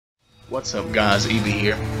What's up guys, EB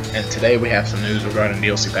here, and today we have some news regarding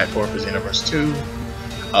DLC Pack 4 for Xenoverse 2.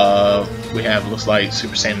 We have, looks like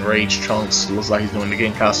Super Saiyan Rage Trunks, looks like he's doing the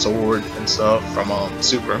Genkai sword and stuff from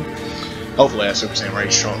Super. Hopefully that's Super Saiyan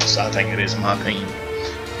Rage Trunks, I think it is in my opinion.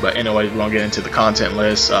 But anyway, we're gonna get into the content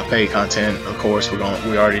list, paid content. Of course, we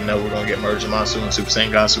already know we're gonna get Merge Zamasu and Super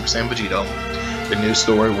Saiyan God, Super Saiyan Vegito. The new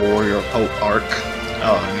story, Warrior of Hope arc,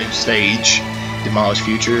 new stage, Demolish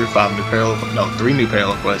Future, 3 new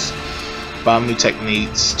parallel quests, 5 new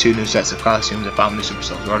techniques, 2 new sets of costumes, and 5 new super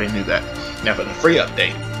cells. We already knew that. Now for the free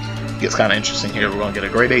update, it gets kind of interesting here. We're going to get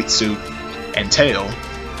a grade 8 suit and tail,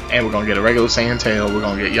 and we're going to get a regular Saiyan tail. We're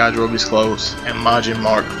going to get Yajirobe's clothes and Majin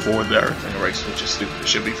Mark for the Earthling race, which is stupid. It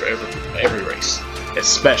should be for every race,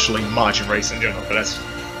 especially Majin race in general, but that's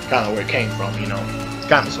kind of where it came from, you know,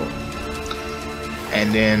 kind of sort of.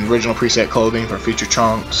 And then original preset clothing for Future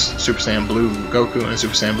Trunks, Super Saiyan Blue Goku, and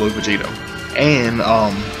Super Saiyan Blue Vegito, and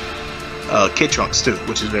Kid Trunks too,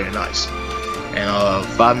 which is very nice. And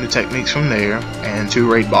 5 new techniques from there, and 2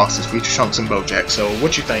 raid bosses, Future Trunks and Bojack. So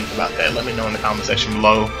what you think about that? Let me know in the comment section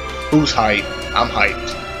below. Who's hyped? I'm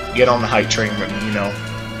hyped. Get on the hype train with me, you know.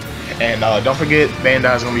 And don't forget,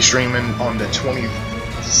 Bandai's gonna be streaming on the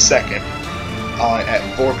 22nd. At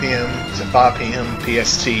 4 p.m. to 5 p.m.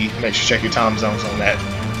 PST. Make sure you check your time zones on that.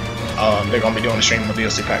 They're going to be doing a stream of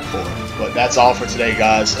DLC Pack 4. But that's all for today,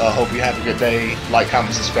 guys. Hope you have a good day. Like,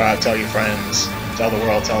 comment, subscribe, tell your friends, tell the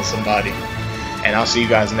world, tell somebody. And I'll see you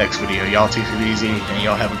guys next video. Y'all take it easy, and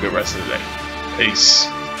y'all have a good rest of the day. Peace.